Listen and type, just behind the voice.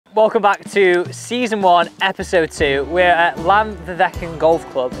Welcome back to Season 1, Episode 2. We're at Llanfairfechan Golf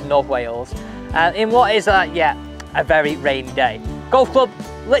Club in North Wales, in what is, a very rainy day. Golf club,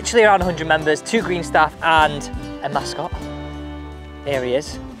 literally around 100 members, 2 green staff and a mascot. Here he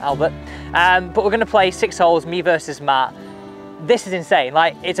is, Albert. But we're going to play 6 holes, me versus Matt. This is insane,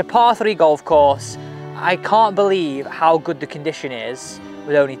 like, it's a par 3 golf course. I can't believe how good the condition is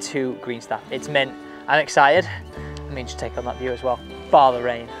with only 2 green staff. It's mint. I'm excited. I mean, just take on that view as well, bar the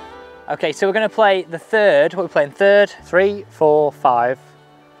rain. Okay, so we're going to play the third. What are we playing? Third? 3, 4, 5,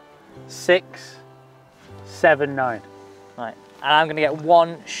 6, 7, 9. Right, and I'm going to get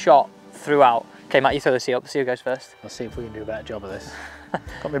 1 shot throughout. Okay, Matt, you throw the tee up. See who goes first. Let's see if we can do a better job of this.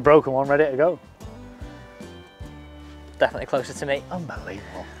 Got my broken one ready to go. Definitely closer to me.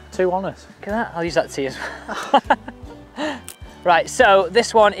 Unbelievable. 2 on us. Look at that. I'll use that tee as well. Right, so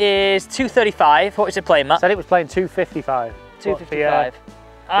this one is 235. What is it playing, Matt? Said it was playing 255. 255.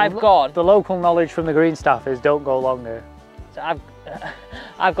 I've gone. The local knowledge from the green staff is don't go longer. So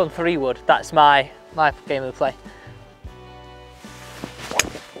I've gone 3 wood. That's my game of the play.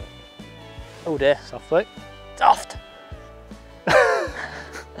 Oh dear. Soft flick. Soft.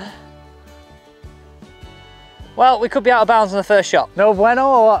 Well, we could be out of bounds on the first shot. No bueno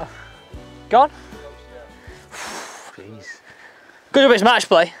or what? Gone? Jeez. Good job it's match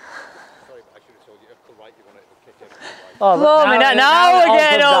play. Oh, look, now we're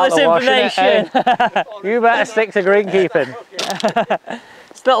getting all this information. You better stick to greenkeeping.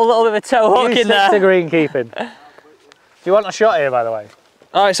 Still a little bit of a toe hook in there. Stick to greenkeeping. Do you want a shot here, by the way?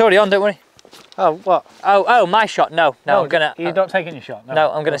 Oh, it's already on, don't worry. Oh, what? Oh, my shot. No, I'm gonna. You're not taking your shot.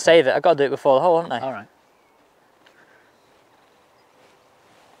 No, I'm gonna save it. I've got to do it before the hole, haven't I? All right.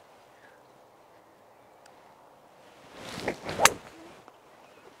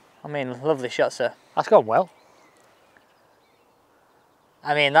 I mean, lovely shot, sir. That's gone well.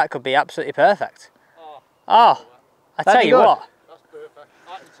 I mean, that could be absolutely perfect. Oh, I tell you what. That's perfect.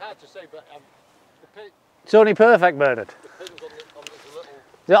 It's hard to say, but the pin, It's only perfect, Bernard. the pin's on the little...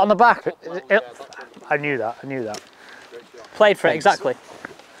 Is it on the back? Yeah, I knew that. great shot. Played for it, exactly.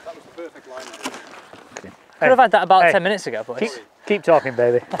 That was the perfect line. Okay. Could have had that about 10 minutes ago, boys. Keep talking,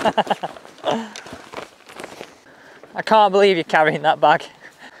 baby. I can't believe you're carrying that bag.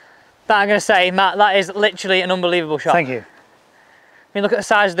 That I'm going to say, Matt, that is literally an unbelievable shot. Thank you. I mean, look at the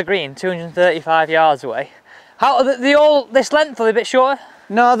size of the green, 235 yards away. How are they all this length? Are they a bit shorter?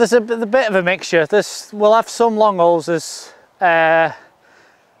 No, there's a bit of a mixture. We'll have some long holes, and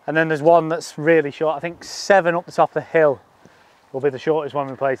then there's one that's really short. I think 7 up the top of the hill will be the shortest one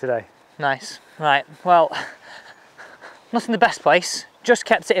we play today. Nice. Right, well, not in the best place. Just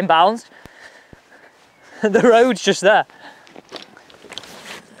kept it in bounds. The road's just there.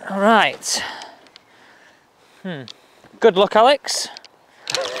 All right. Good luck, Alex.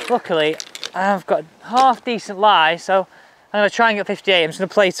 Luckily, I've got a half decent lie, so I'm going to try and get 58. I'm just going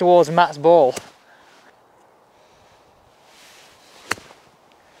to play towards Matt's ball.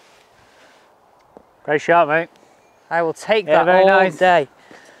 Great shot, mate. I will take that all day.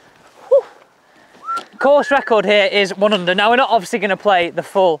 Whew. Course record here is 1 under. Now, we're not obviously going to play the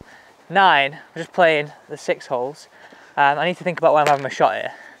full 9. We're just playing the 6 holes. I need to think about where I'm having a shot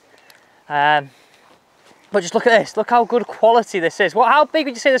here. But just look at this. Look how good quality this is. How big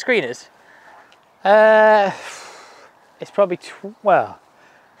would you say the screen is? It's probably,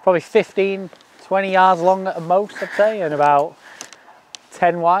 probably 15, 20 yards long at the most, I'd say, and about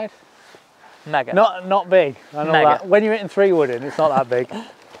 10 wide. Mega. Not big. I know that. When you're hitting 3 wood in, it's not that big.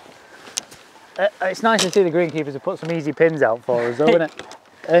 It's nice to see the greenkeepers have put some easy pins out for us, though, isn't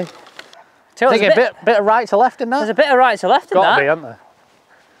it? Take a bit of right to left in that. There's a bit of right to left in that. Gotta be, hasn't there?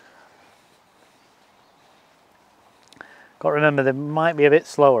 Got to remember they might be a bit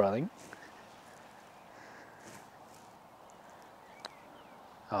slower, I think.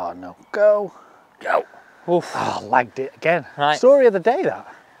 Oh no, go. Oof. Oh, lagged it again. Right. Story of the day,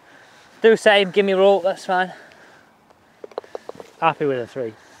 that. Do same, give me a roll, that's fine. Happy with a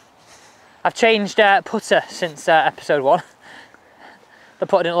 3. I've changed putter since episode 1. The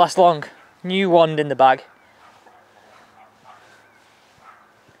putter didn't last long. New wand in the bag.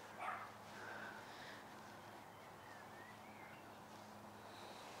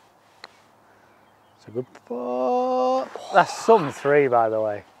 It's a good putt. That's some 3, by the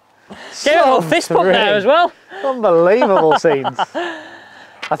way. Gave it a little fist pump there as well. Unbelievable scenes.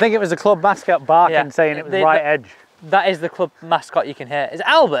 I think it was the club mascot barking, saying it was right edge. That is the club mascot you can hear. Is it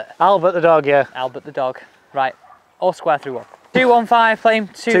Albert? Albert the dog, yeah. Albert the dog. Right, all square through 1. 215 playing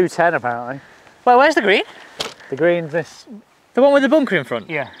 210 apparently. Well, where's the green? The green's this. The one with the bunker in front?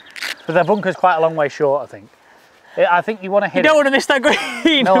 Yeah. But the bunker's quite a long way short, I think. I think you want to hit You don't want to miss that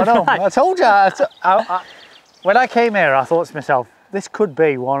green. No, no. Right. I told you. When I came here, I thought to myself, this could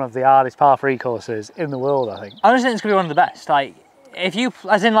be one of the hardest par 3 courses in the world, I think. I just think it's going to be one of the best. Like, if you,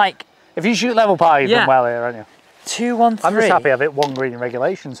 as in like... If you shoot level par, you've done well here, aren't you? 2, 1, 3. I'm just happy I've hit 1 green in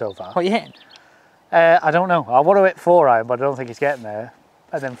regulation so far. What are you hitting? I don't know. I want to hit 4 iron, but I don't think it's getting there.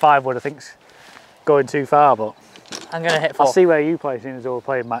 And then 5 wood, I think's going too far, but... I'm going to hit 4. I'll see where you play, seeing as though we're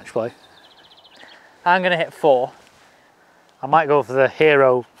playing match play. I'm going to hit 4. I might go for the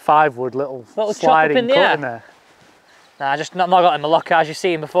hero 5 wood little sliding in the cut air. in there. Nah, just not got in my locker, as you've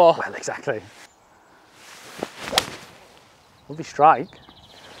seen before. Well, exactly. Lovely strike.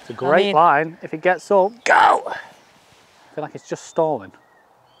 It's a great line. If it gets up, go! I feel like it's just stalling.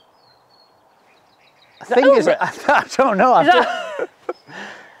 I don't know.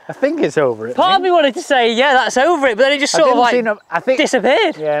 I think it's over it. Part of me wanted to say, yeah, that's over it, but then it just sort of like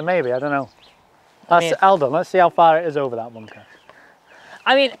disappeared. Yeah, maybe, I don't know. Hold on, let's see how far it is over that bunker.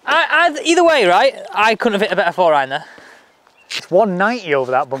 I mean, either way, right? I couldn't have hit a better 4 iron there. It's 190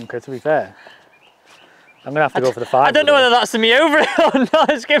 over that bunker, to be fair. I'm going to have to go for the 5. I don't know whether that's me over it or not.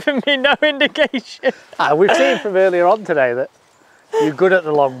 It's giving me no indication. We've seen from earlier on today that you're good at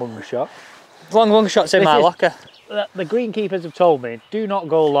the long bunker shot. Long bunker shot's in my locker. The greenkeepers have told me, do not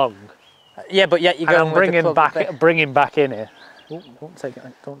go long. Yeah, but yet you're going with the club bring him back in here. Ooh, don't take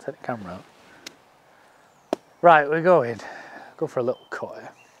the camera out. Right, we're going. Go for a little cut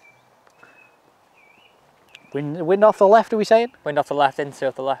here. Wind off the left, are we saying? Wind off the left, into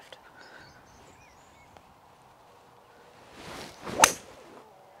off the left.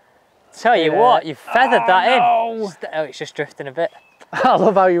 Tell you what, you feathered that in. Oh, it's just drifting a bit. I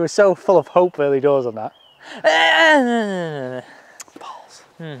love how you were so full of hope early doors on that. Balls.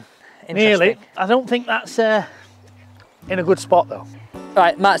 Nearly. I don't think that's in a good spot though.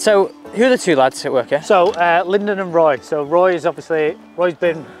 Right, Matt, so who are the 2 lads at work here? So, Lyndon and Roy. So Roy's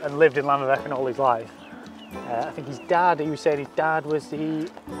been and lived in Llanfairfechan all his life. I think his dad, he was saying his dad was the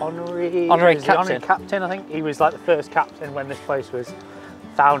honorary captain, I think. He was like the first captain when this place was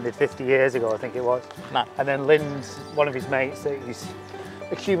founded 50 years ago, I think it was. Matt. And then Lynn's one of his mates that he's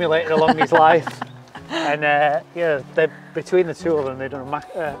accumulated along his life. And yeah, between the 2 of them, they've done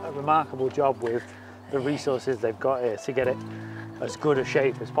a remarkable job with the resources they've got here to get it as good a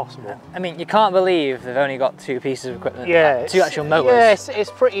shape as possible. I mean, you can't believe they've only got 2 pieces of equipment. Yeah, 2 actual motors. Yeah,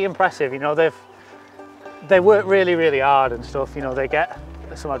 it's pretty impressive. You know, they work really, really hard and stuff. You know, they get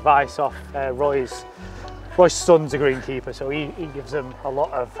some advice off Roy's son's a greenkeeper, so he gives them a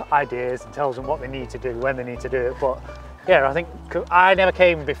lot of ideas and tells them what they need to do, when they need to do it. But yeah, I think I never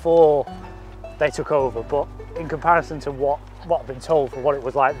came before they took over, but in comparison to what I've been told for what it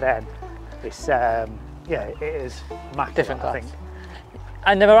was like then, it's yeah, it is immaculate, different class. I think.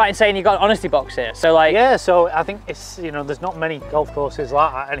 And they were right in saying you got an honesty box here, so like... Yeah, so I think it's, you know, there's not many golf courses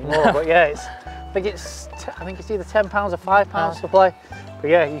like that anymore, but yeah, I think it's either £10 or £5 to play. But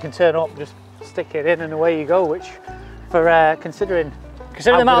yeah, you can turn up, just stick it in and away you go, which for considering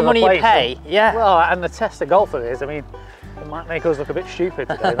the amount of money you pay, yeah. Well, and the test of golf it is, I mean, it might make us look a bit stupid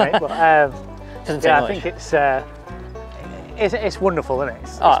today, mate, but yeah, I think it's wonderful, isn't it?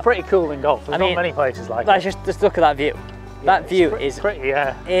 It's pretty cool in golf. There's not many places like it. Just look at that view. That view is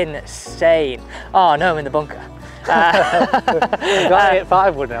insane. Oh no, I'm in the bunker. Got to hit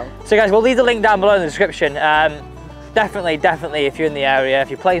 5 wood now. So guys, we'll leave the link down below in the description. Definitely, if you're in the area, if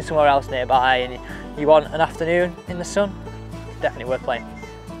you're playing somewhere else nearby and you want an afternoon in the sun, definitely worth playing.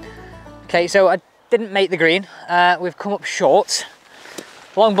 Okay, so I didn't make the green. We've come up short.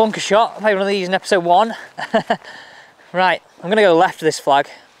 Long bunker shot. I played one of these in episode 1. Right, I'm gonna go left of this flag.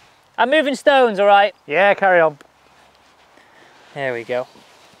 I'm moving stones, all right? Yeah, carry on. There we go.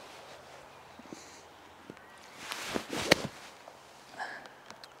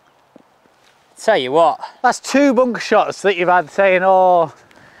 Tell you what. That's 2 bunker shots that you've had saying, oh. I'm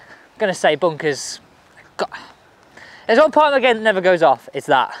gonna say bunkers. There's one point again that never goes off, it's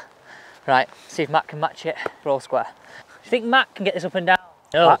that. Right, see if Matt can match it for all square. Do you think Matt can get this up and down?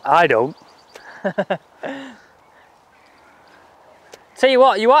 No. I don't. Tell you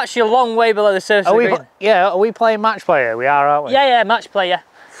what, you're actually a long way below the surface of the green. Yeah, are we playing match play here? We are, aren't we? Yeah, match play, yeah.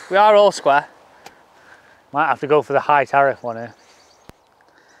 We are all square. Might have to go for the high tariff one here.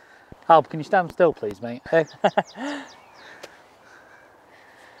 Alb, can you stand still, please, mate? Hey.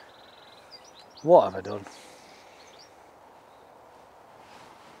 What have I done?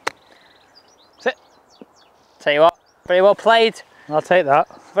 Sit. Tell you what, very well played. I'll take that.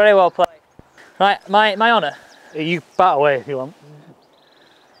 Very well played. Right, my honour. You bat away if you want.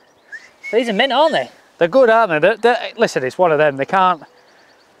 These are mint, aren't they? They're good, aren't they? Listen, it's one of them. They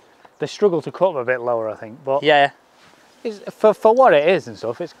struggle to cut them a bit lower, I think. But yeah. For what it is and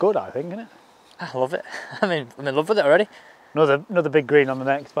stuff, it's good, I think, isn't it? I love it. I'm in love with it already. Another big green on the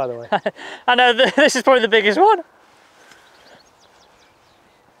next, by the way. I know, this is probably the biggest one.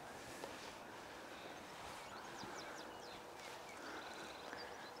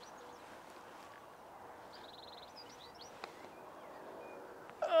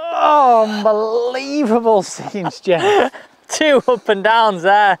 Oh, unbelievable scenes, Jeff. 2 up and downs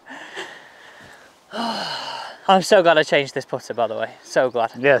there. I'm so glad I changed this putter, by the way. So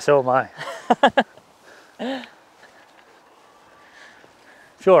glad. Yeah, so am I.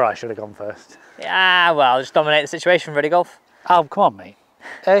 Sure, I should have gone first. Yeah, well, just dominate the situation. Ready, golf? Oh, come on, mate.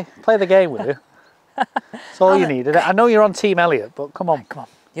 Hey, play the game with you. That's all you needed. I know you're on Team Elliott, but come on. Come on,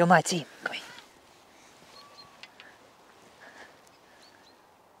 you're my team. Come here.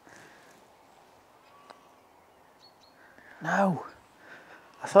 No.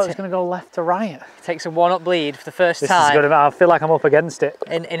 I thought it was going to go left to right. Takes a 1-up lead for the first This time. is good. I feel like I'm up against it.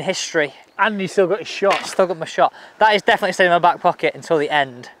 In history. And he's still got his shot. Still got my shot. That is definitely staying in my back pocket until the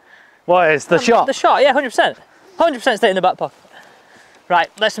end. What is the shot? The shot, yeah, 100%. 100% staying in the back pocket. Right,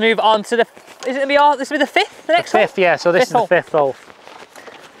 let's move on to the. Is it going to be this will be the 5th? The next the 5th, hole? yeah. So this is the 5th hole.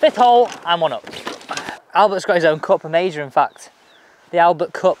 5th hole and 1 up. Albert's got his own cup, a major, in fact. The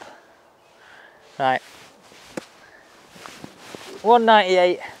Albert Cup. Right.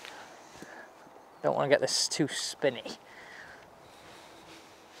 198. Don't want to get this too spinny.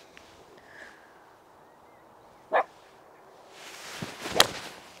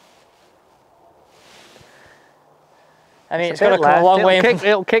 I mean, it's got to come a long way.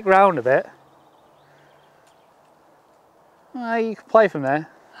 It'll kick round a bit. You can play from there.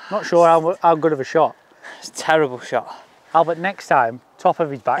 Not sure how good of a shot. It's a terrible shot. Albert, next time, top of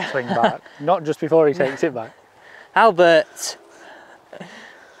his backswing back, not just before he takes it back. Albert,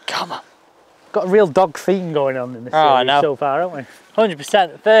 come on. Got a real dog theme going on in this series so far, haven't we?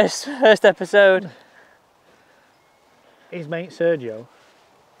 100%. First episode. His mate Sergio.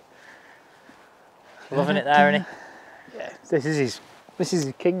 Loving it there, isn't he? Yeah, this is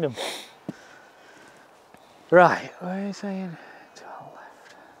his kingdom. Right, what are you saying? To the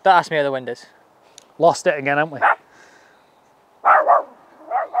left. Don't ask me how the wind is. Lost it again, haven't we?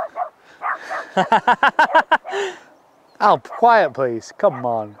 Alp, quiet please. Come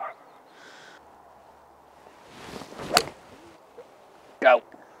on. Go.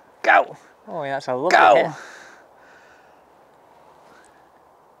 Go. Oh, yeah, that's a lovely hit.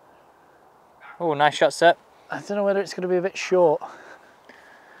 Oh, nice shot, sir. I don't know whether it's going to be a bit short.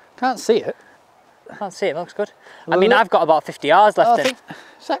 Can't see it. Can't see it, looks good. I mean, I've got about 50 yards left in.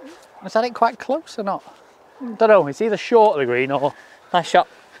 Is that it quite close or not? Don't know, it's either short of the green or... Nice shot.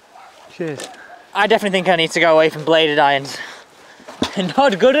 Cheers. I definitely think I need to go away from bladed irons.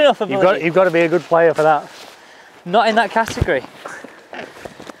 Not good enough, I believe. You've got to be a good player for that. Not in that category.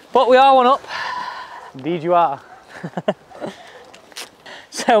 But we are 1 up. Indeed you are.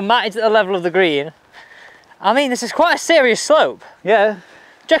 So Matt is at the level of the green. I mean, this is quite a serious slope. Yeah.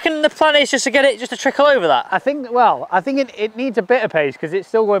 Do you reckon the plan is just to get it, just to trickle over that? I think it needs a bit of pace because it's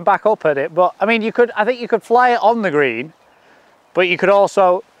still going back up at it. But I mean, I think you could fly it on the green, but you could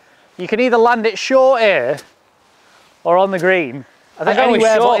also, you can either land it short here or on the green. I think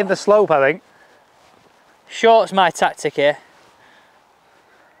anywhere but in the slope, I think. Short's my tactic here.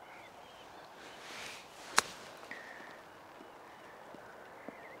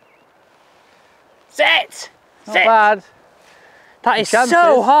 Sit! Not bad. That is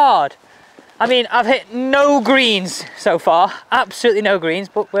so hard. I mean, I've hit no greens so far. Absolutely no greens,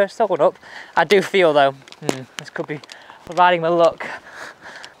 but we're still 1 up. I do feel though, this could be providing my luck.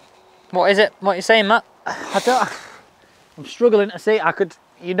 What is it? What are you saying, Matt? I'm struggling to see.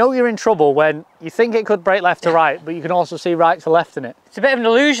 You know you're in trouble when you think it could break left to right, but you can also see right to left in it. It's a bit of an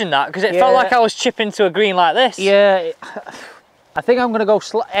illusion that, because it felt like I was chipping to a green like this. Yeah, I think I'm going to go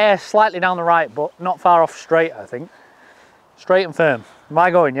slightly down the right, but not far off straight, I think. Straight and firm. Am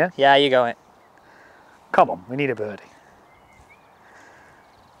I going, yeah? Yeah, you're going. Come on, we need a birdie.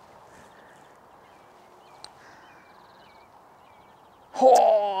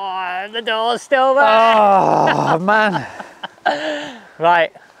 Oh, the door's still there. Oh, man.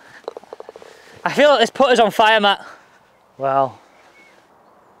 Right. I feel like this putter's on fire, Matt. Well.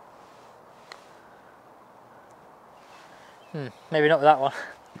 Maybe not with that one.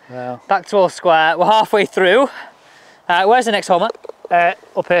 Well. Back to all square. We're halfway through. Where's the next hole, Matt?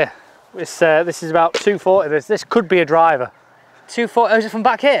 Up here. This is about 240. This could be a driver. 240. Oh, is it from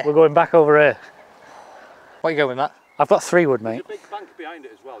back here? We're going back over here. What are you going with, Matt? I've got 3 wood, mate. There's a big bank behind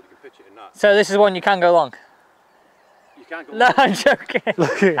it as well. You can pitch it in that. So this is one you can go long. You can't go. No, I'm joking.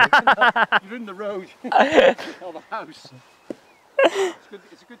 You're in the road. Or the house.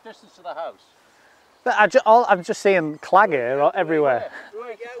 It's a good distance to the house. But I'm just seeing clag here everywhere.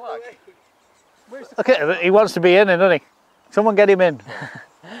 Where's the flag? Where's the Look at it, he wants to be in, doesn't he? Someone get him in.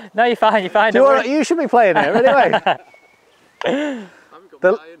 No, you're fine, you're fine. You should be playing here anyway.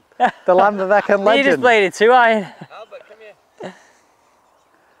 the Llanfairfechan legend. You just played it too, Ian. Albert, come here.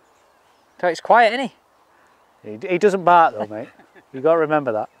 So it's quiet, isn't he? He doesn't bark though, mate. You've got to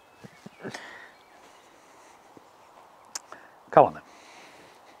remember that. Come on then.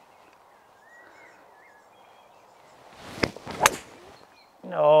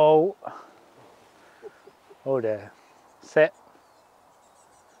 No. Oh dear. Sit.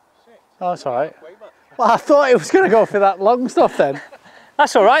 Oh, it's all right. Well, I thought it was going to go for that long stuff then.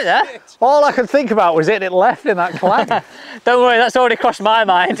 That's all right there. All I could think about was hitting it left in that clag. Don't worry, that's already crossed my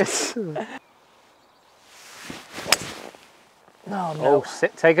mind. Oh, no. Oh,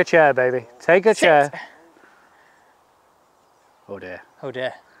 sit. Take a chair, baby. Take a chair. Oh dear. Oh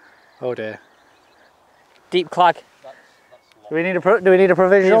dear. Oh dear. Deep clag. Do we need a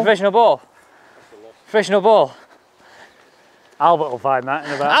provisional? Provisional ball. Provisional ball. Albert will find that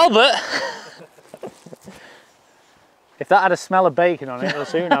in about. Albert? If that had a smell of bacon on it, he'll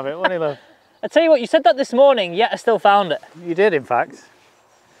soon have it, won't he, love? I tell you what, you said that this morning, yet I still found it. You did, in fact.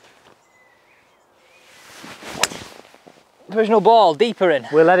 Provisional ball, deeper in.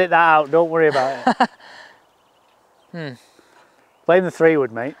 We'll edit that out, don't worry about it. Blame the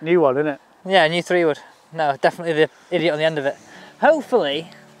 3-wood, mate. New one, isn't it? Yeah, new 3-wood. No, definitely the idiot on the end of it. Hopefully,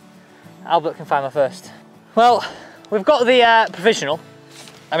 Albert can find my first. Well, we've got the provisional.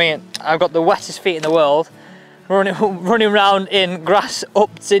 I mean, I've got the wettest feet in the world. Running around in grass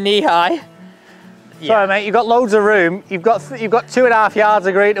up to knee high. Yeah. Sorry, mate, you've got loads of room. You've got 2.5 yards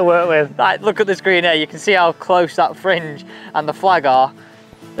of green to work with. Right, look at this green here. You can see how close that fringe and the flag are.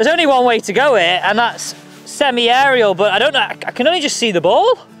 There's only one way to go here, and that's semi-aerial, but I don't know. I can only just see the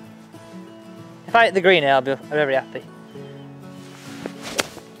ball. If I hit the green here, I'll be very happy.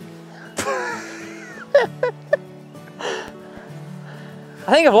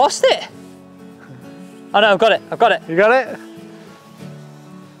 I think I've lost it. Oh no, I've got it. I've got it. You got it?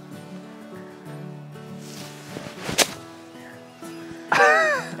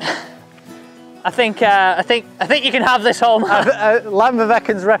 I think you can have this home.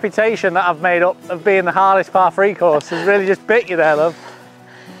 Llanfairfechan's reputation that I've made up of being the hardest par 3 course has really just bit you there, love.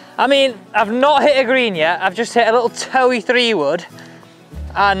 I mean, I've not hit a green yet. I've just hit a little toey 3-wood,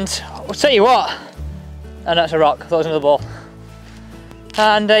 and I'll tell you what. Oh, no, it's a rock. I thought it was another ball.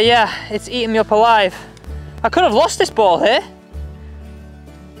 And yeah, it's eating me up alive. I could have lost this ball here.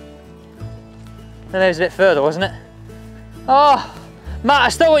 Then it was a bit further, wasn't it? Oh, Matt, I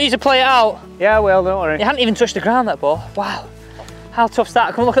still want you to play it out. Yeah, well, don't worry. You hadn't even touched the ground, that ball. Wow, how tough's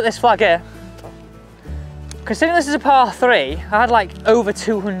that? Come look at this flag here. Considering this is a par 3, I had like over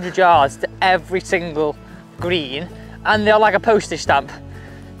 200 yards to every single green, and they're like a postage stamp.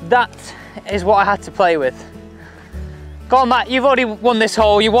 That is what I had to play with. Go on, Matt, you've already won this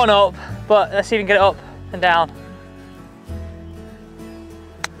hole, you won up, but let's see if you can get it up and down.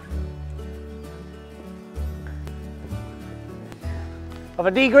 Have I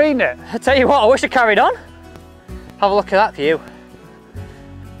de-greened it? I tell you what, I wish I carried on. Have a look at that view.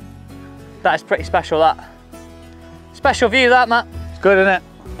 That is pretty special, that. Special view, that, Matt. It's good, isn't it?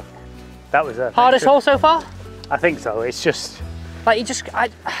 That was it. Hardest hole so far? I think so. It's just. Like I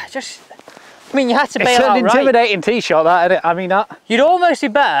mean, you had to bail out It's an right. intimidating tee shot, that, isn't it? I mean, that. You'd almost be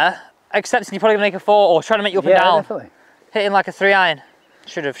better, accepting you're probably gonna make a 4 or trying to make you up and down. Definitely. Hitting like a 3-iron.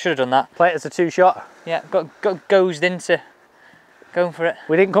 Should have done that. Play it as a 2-shot. Yeah, got goesed into going for it.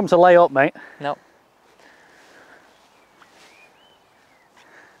 We didn't come to lay up, mate. No.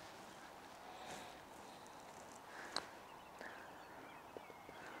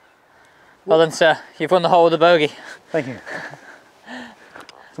 Well then, sir, you've won the hole with a bogey. Thank you.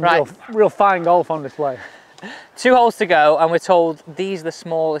 Some Right. real fine golf on display. 2 holes to go, and we're told these are the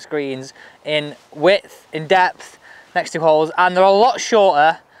smallest greens in width, in depth, next 2 holes, and they're a lot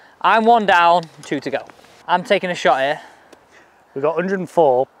shorter. I'm 1 down, 2 to go. I'm taking a shot here. We've got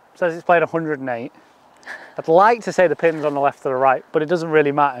 104, says it's played 108. I'd like to say the pin's on the left or the right, but it doesn't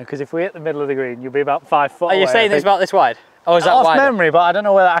really matter, because if we hit the middle of the green, you'll be about 5 foot Are you away, saying it's about this wide? Or is that off wide? memory, but I don't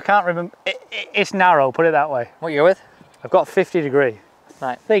know whether, I can't remember. It's narrow, put it that way. What you go with? I've got 50 degree.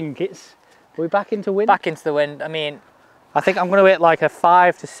 Right. I think it's, are we back into wind? Back into the wind, I mean. I think I'm going to hit like a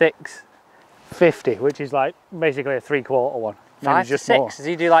 5 to 6 50, which is like basically a 3/4 one. 5 to 6, more. does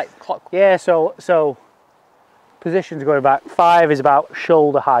he do like clock? Yeah, so positions going back. 5 is about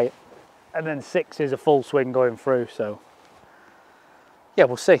shoulder height, and then 6 is a full swing going through, so. Yeah,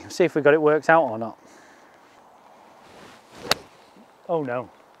 we'll see. See if we got it worked out or not. Oh no.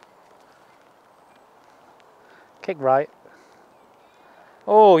 Kick right.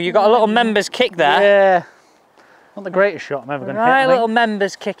 Oh, you got a little members kick there. Yeah. Not the greatest shot I'm ever going to hit. Right, little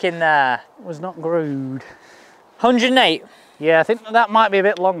members kick in there. It was not groomed. 108. Yeah, I think that might be a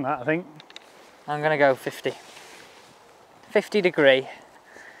bit long, that, I think. I'm going to go 50. 50 degree.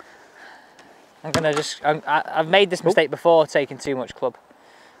 I'm going to just... I've made this mistake before, taking too much club.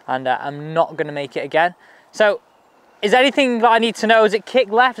 And I'm not going to make it again. So, is there anything that I need to know? Is it kick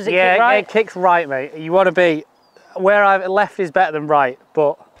left? Is it kick right? Yeah, it kicks right, mate. You want to be... Where left is better than right,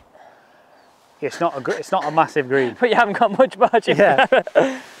 but it's not a massive green. But you haven't got much margin. Yeah.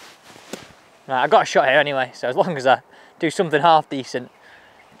 Right, I got a shot here anyway, so as long as I do something half decent,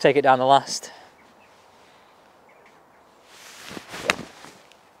 take it down the last.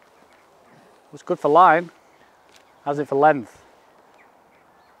 It's good for line. How's it for length?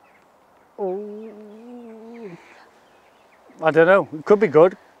 Oh, I don't know. It could be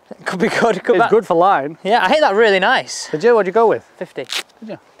good. It could be good. It's good for line. Yeah, I hit that really nice. Did you? What'd you go with? 50. Did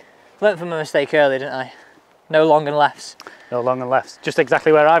you? Learned from my mistake earlier, didn't I? No long and lefts. No long and lefts. Just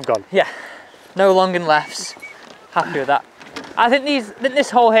exactly where I've gone. Yeah. No long and lefts. Happy with that. I think this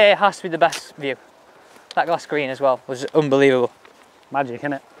hole here has to be the best view. That glass green as well was unbelievable. Magic,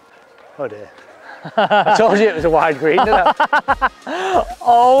 innit? Oh dear. I told you it was a wide green, didn't I?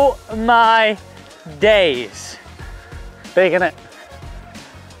 Oh my days. Big, innit?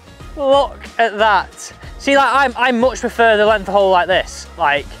 Look at that. See, like I much prefer the length of hole like this.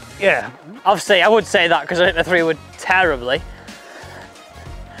 Like, yeah. Obviously, I would say that because I hit the 3-wood terribly.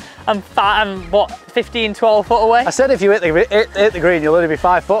 I'm what, 15, 12 foot away? I said if you hit the green, you'll only be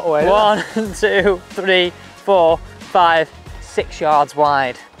 5 foot away. 1, 2, 3, 4, 5, 6 yards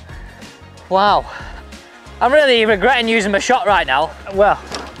wide. Wow. I'm really regretting using my shot right now.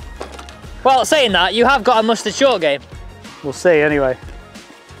 Well, saying that, you have got a mustard short game. We'll see anyway.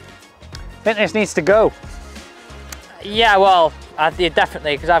 Fitness needs to go. Yeah, well, yeah,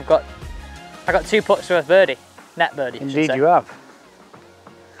 definitely, because I got 2 putts worth birdie, net birdie. Indeed, you have.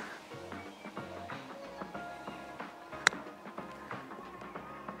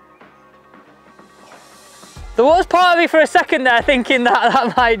 There was part of me for a second there thinking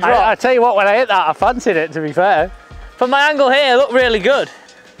that might drop. I tell you what, when I hit that, I fancied it, to be fair. From my angle here, it looked really good.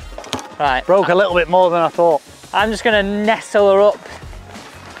 Right. Broke a little bit more than I thought. I'm just going to nestle her up.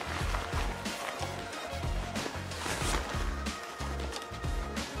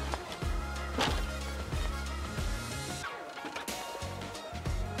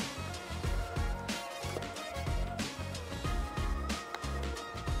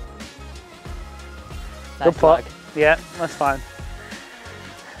 Good putt. Yeah, that's fine.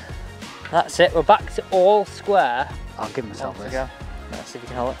 That's it, we're back to all square. I'll give myself this. Go. Let's see if you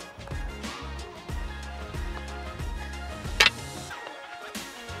can hold it.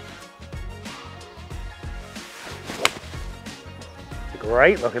 It's a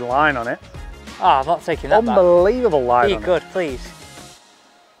great looking line on it. Oh, I'm not taking that Unbelievable line. Be good, please.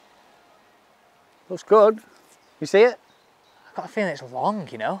 Looks good. You see it? I've got a feeling it's long,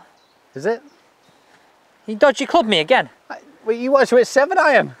 you know. Is it? You dodgy clubbed me again. Well, you want to hit 7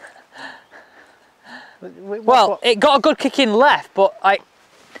 iron? Well, it got a good kick in left, but I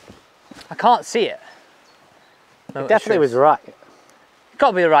can't see it. It definitely was right. It's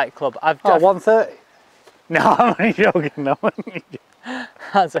got to be the right club. 130. No, I'm only joking. No.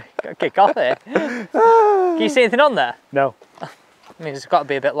 That's a kick off here. Can you see anything on there? No. I mean, it's got to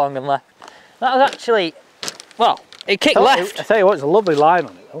be a bit long and left. That was actually, well, it kicked left. I tell you what, it's a lovely line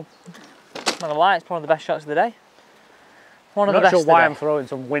on it though. I'm not gonna lie, it's one of the best shots of the day. One of the best. I'm not sure why I'm throwing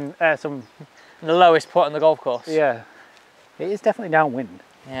some the lowest putt on the golf course. Yeah, it is definitely downwind.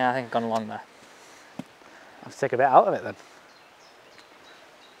 Yeah, I think I've gone along there. I'll have to take a bit out of it then.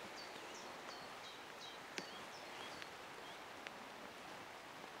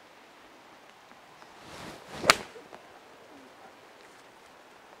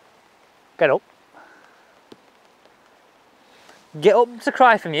 Get up. Get up to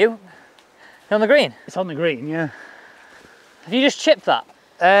cry from you. You're on the green? It's on the green, yeah. Have you just chipped that?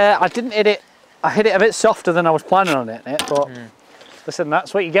 I didn't hit it. I hit it a bit softer than I was planning on hitting it, but listen,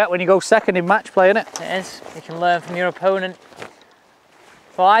 that's what you get when you go second in match play, innit? It is. You can learn from your opponent.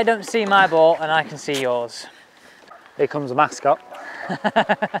 Well, I don't see my ball and I can see yours. Here comes the mascot.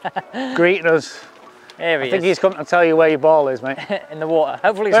 Greeting us. Here he is. I think he's coming to tell you where your ball is, mate. In the water.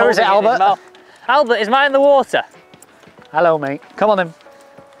 Hopefully he's Where is it, holding in his Albert? mouth. Albert, is mine in the water? Hello, mate. Come on then.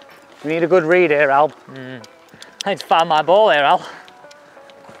 We need a good read here, Al. I need to find my ball here, Al.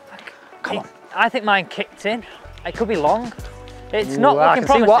 Come on. I think mine kicked in. It could be long. It's not I looking can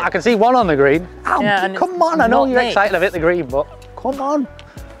see promising. I can see one on the green. Ow, Yeah, and come it's on, I know not you're me. excited to hit the green, but come on.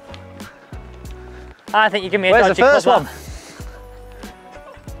 I think you give me a Where's dodgy the first club, one?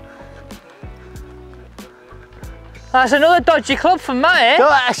 That's another dodgy club from Matt,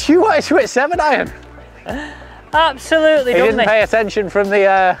 eh? You wanted to hit 7 iron. Absolutely, He doesn't didn't pay attention from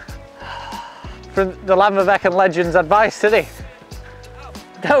the Llanfairfechan legends' advice, did he?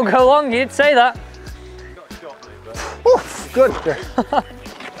 Don't go long, you'd say that. Oof, good.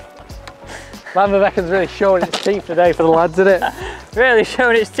 Llanfairfechan's really showing its teeth today for the lads, isn't it? Really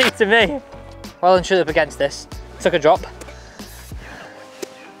showing its teeth to me. Well and truly up against this. Took a drop.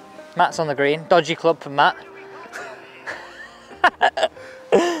 Matt's on the green. Dodgy club from Matt.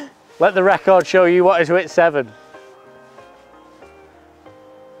 Let the record show you what is to hit 7.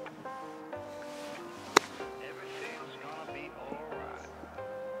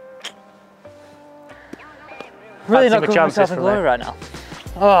 Really Fancy not my good chances myself in from glory there. right now.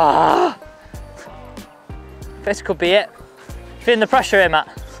 Oh. This could be it. Feeling the pressure here, Matt?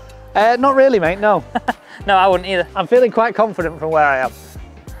 Not really, mate, no. No, I wouldn't either. I'm feeling quite confident from where I am.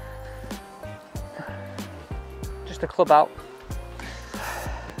 Just a club out.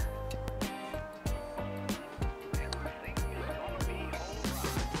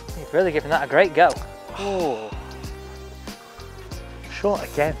 You've really given that a great go. Ooh. Short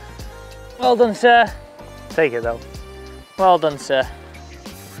again. Well done, sir. Take it though. Well done, sir.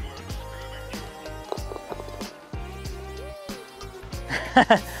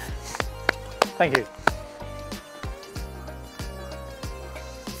 Thank you.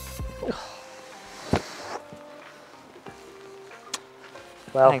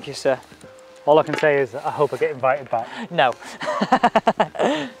 Well, Thank you, sir. all I can say is I hope I get invited back. No.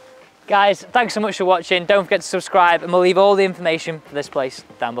 Guys, thanks so much for watching. Don't forget to subscribe and we'll leave all the information for this place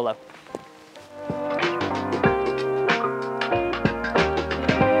down below.